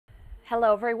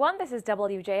Hello everyone, this is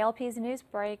WJLP's News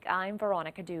Break. I'm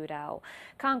Veronica Dudo.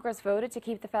 Congress voted to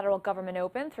keep the federal government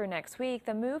open through next week.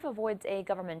 The move avoids a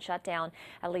government shutdown,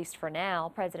 at least for now.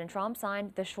 President Trump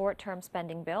signed the short-term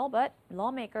spending bill, but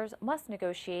lawmakers must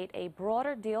negotiate a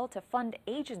broader deal to fund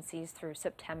agencies through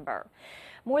September.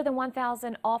 More than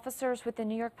 1,000 officers with the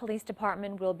New York Police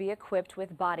Department will be equipped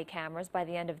with body cameras by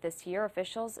the end of this year.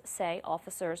 Officials say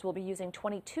officers will be using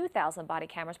 22,000 body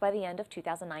cameras by the end of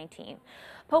 2019.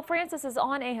 Pope Francis is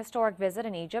on a historic visit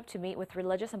in Egypt to meet with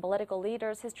religious and political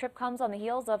leaders. His trip comes on the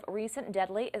heels of recent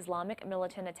deadly Islamic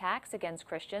militant attacks against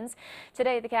Christians.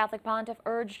 Today, the Catholic pontiff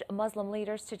urged Muslim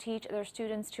leaders to teach their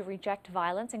students to reject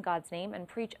violence in God's name and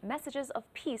preach messages of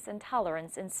peace and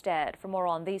tolerance instead. For more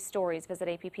on these stories, visit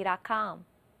app.com.